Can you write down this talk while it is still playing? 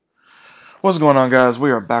What's going on, guys? We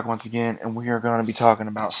are back once again, and we are going to be talking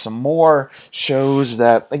about some more shows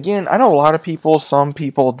that, again, I know a lot of people, some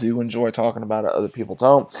people do enjoy talking about it, other people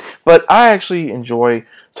don't, but I actually enjoy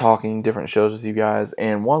talking different shows with you guys,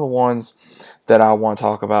 and one of the ones that I want to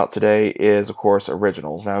talk about today is, of course,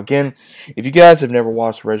 Originals. Now, again, if you guys have never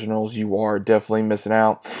watched Originals, you are definitely missing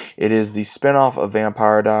out. It is the spinoff of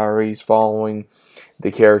Vampire Diaries following the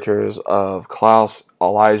characters of Klaus,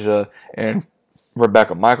 Elijah, and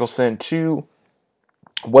Rebecca Michelson to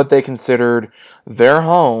what they considered their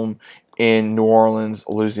home in New Orleans,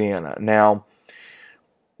 Louisiana. Now,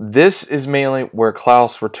 this is mainly where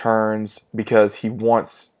Klaus returns because he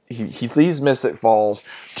leaves Mystic Falls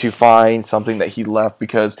to find something that he left,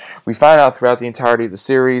 because we find out throughout the entirety of the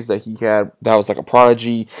series that that was like a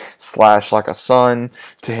prodigy slash like a son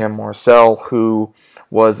to him, Marcel, who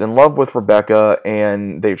was in love with Rebecca,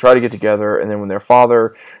 and they tried to get together, and then when their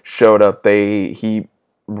father showed up, he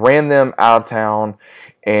ran them out of town,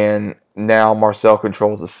 and now Marcel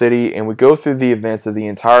controls the city, and we go through the events of the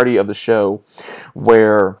entirety of the show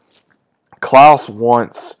where Klaus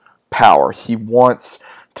wants power. He wants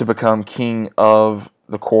to become king of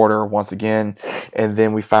the quarter once again, and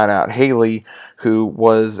then we find out Haley, who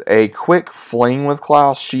was a quick fling with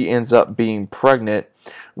Klaus, she ends up being pregnant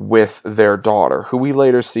with their daughter, who we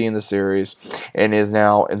later see in the series and is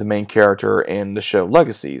now the main character in the show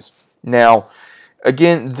Legacies. Now,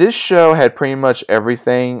 again, this show had pretty much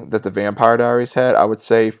everything that the Vampire Diaries had. I would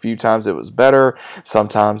say a few times it was better,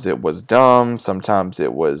 sometimes it was dumb, sometimes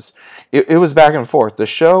it was back and forth. The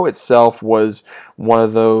show itself was one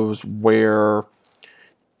of those where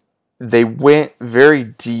they went very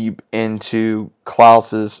deep into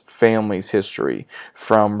Klaus's family's history,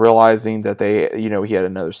 from realizing that he had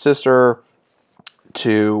another sister,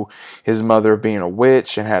 to his mother being a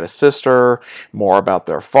witch and had a sister, more about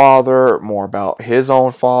their father, more about his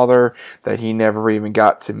own father that he never even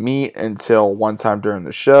got to meet until one time during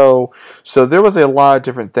the show. So there was a lot of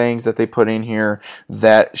different things that they put in here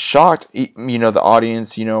that shocked the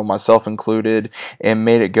audience, myself included, and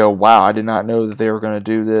made it go, wow, I did not know that they were going to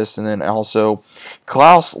do this. And then also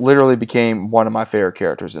Klaus literally became one of my favorite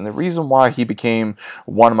characters, and the reason why he became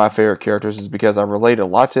one of my favorite characters is because I related a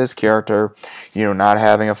lot to his character, not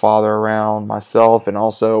having a father around myself, and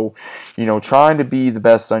also, trying to be the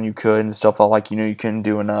best son you could and stuff. Felt like, you couldn't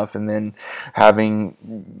do enough, and then having,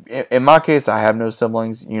 in my case, I have no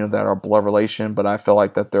siblings, that are blood relation, but I feel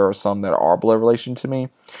like that there are some that are blood relation to me.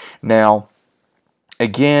 Now,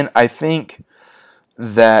 again, I think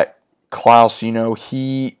that Klaus,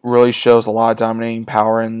 he really shows a lot of dominating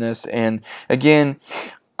power in this, and again,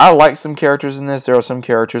 I like some characters in this. There are some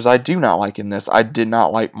characters I do not like in this. I did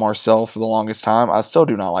not like Marcel for the longest time. I still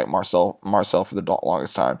do not like Marcel for the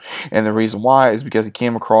longest time. And the reason why is because he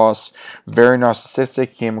came across very narcissistic.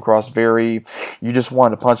 He came across very, you just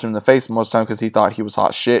wanted to punch him in the face most of the time because he thought he was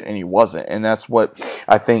hot shit, and he wasn't. And that's what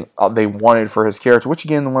I think they wanted for his character, which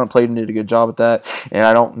again, the one that played and did a good job at that. And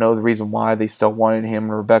I don't know the reason why they still wanted him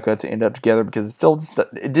and Rebecca to end up together, because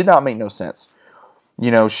it did not make no sense.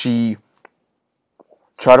 She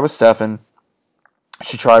tried with Stefan.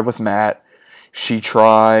 She tried with Matt. She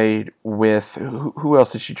tried with... Who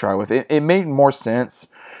else did she try with? It made more sense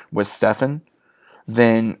with Stefan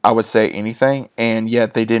than I would say anything, and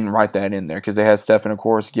yet they didn't write that in there, because they had Stefan, of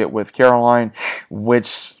course, get with Caroline,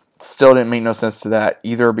 which still didn't make no sense to that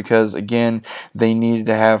either, because again, they needed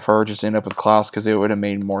to have her just end up with Klaus, because it would have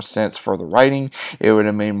made more sense for the writing, it would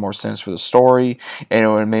have made more sense for the story, and it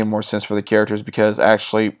would have made more sense for the characters, because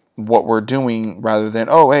actually what we're doing, rather than,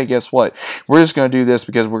 oh, hey, guess what, we're just going to do this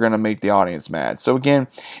because we're going to make the audience mad. So again,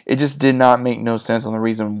 it just did not make no sense on the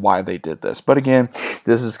reason why they did this. But again,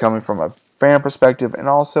 this is coming from a fan perspective and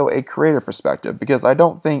also a creator perspective, because I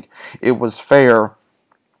don't think it was fair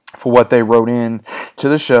for what they wrote in to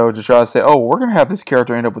the show to try to say, oh, we're going to have this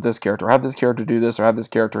character end up with this character, or have this character do this, or have this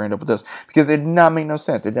character end up with this, because it did not make no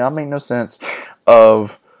sense. It did not make no sense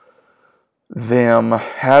of them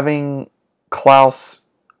having Klaus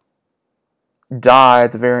die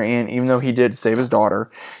at the very end, even though he did save his daughter.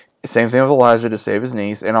 Same thing with Elijah, to save his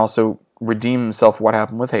niece, and also redeem himself for what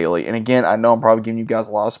happened with Haley. And again, I know I'm probably giving you guys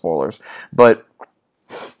a lot of spoilers, but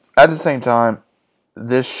at the same time,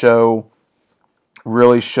 this show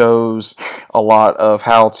really shows a lot of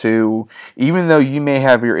how to, even though you may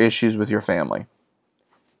have your issues with your family,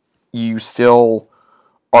 you still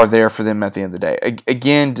are there for them at the end of the day.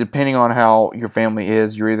 Again, depending on how your family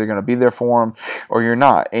is, you're either going to be there for them or you're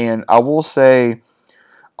not. And I will say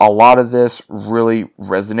a lot of this really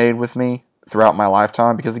resonated with me throughout my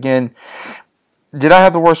lifetime, because again, did I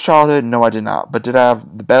have the worst childhood? No, I did not. But did I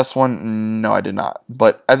have the best one? No, I did not.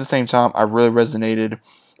 But at the same time, I really resonated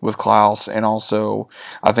with Klaus, and also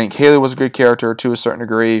I think Haley was a good character to a certain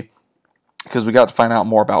degree because we got to find out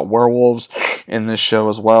more about werewolves in this show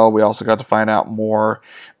as well. We also got to find out more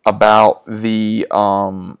about the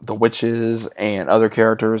witches and other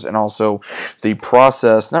characters, and also the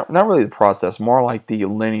process, not really the process, more like the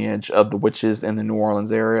lineage of the witches in the New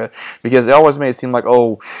Orleans area, because it always made it seem like,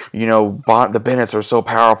 oh, the Bennetts are so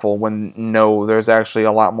powerful, when no, there's actually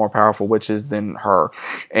a lot more powerful witches than her.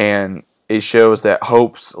 And it shows that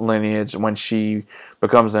Hope's lineage, when she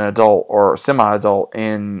becomes an adult or semi-adult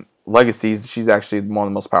in Legacies, she's actually one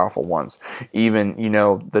of the most powerful ones. Even,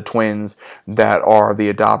 the twins that are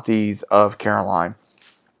the adoptees of Caroline.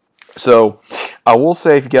 So I will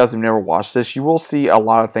say, if you guys have never watched this, you will see a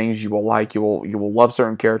lot of things you will like. You will love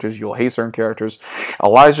certain characters. You will hate certain characters.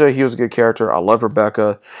 Elijah, he was a good character. I love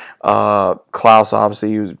Rebecca. Klaus,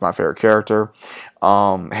 obviously, he was my favorite character.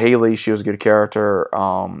 Haley, she was a good character.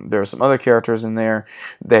 There are some other characters in there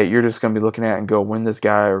that you're just going to be looking at and go, when this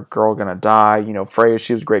guy or girl going to die? Freya,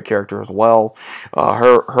 she was a great character as well.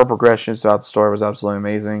 Her progression throughout the story was absolutely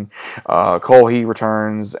amazing. Cole, he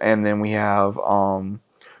returns, and then we have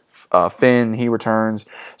Finn, he returns.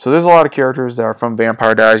 So there's a lot of characters that are from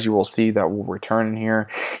Vampire Diaries you will see that will return in here.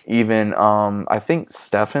 Even I think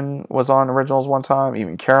Stefan was on originals one time.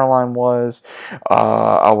 Even Caroline was.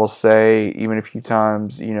 I will say even a few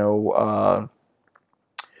times. Nina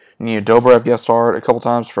Dobrev guest starred a couple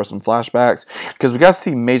times for some flashbacks, because we got to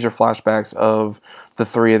see major flashbacks of the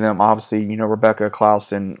three of them. Obviously, Rebecca,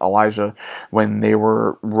 Klaus, and Elijah, when they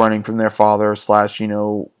were running from their father slash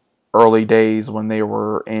early days when they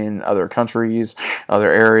were in other countries, other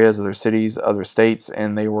areas, other cities, other states,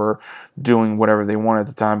 and they were doing whatever they wanted at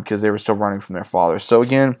the time because they were still running from their father. So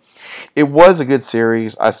again, it was a good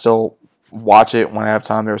series. I still watch it when I have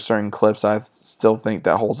time. There are certain clips I still think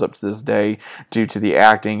that holds up to this day due to the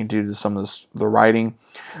acting and due to some of the writing.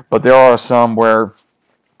 But there are some where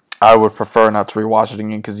I would prefer not to rewatch it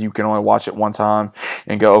again, because you can only watch it one time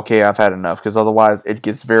and go, okay, I've had enough, because otherwise it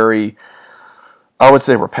gets very, I would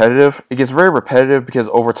say, repetitive. It gets very repetitive because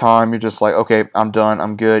over time you're just like, okay, I'm done,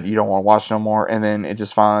 I'm good. You don't want to watch no more, and then it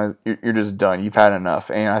just finally you're just done. You've had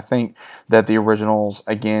enough. And I think that the originals,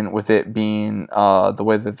 again, with it being the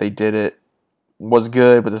way that they did it, was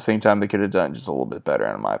good, but at the same time they could have done just a little bit better,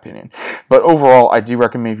 in my opinion. But overall, I do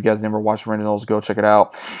recommend, if you guys never watched originals, go check it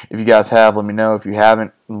out. If you guys have, let me know. If you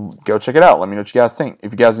haven't, go check it out. Let me know what you guys think.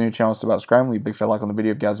 If you guys are new to the channel, it's about subscribing. Leave a big fat like on the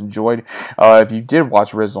video if you guys enjoyed. If you did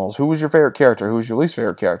watch originals, who was your favorite character? Who was your least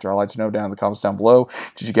favorite character? I'd like to know down in the comments down below.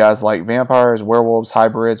 Did you guys like vampires, werewolves,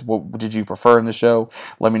 hybrids? What did you prefer in the show?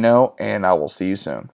 Let me know, and I will see you soon.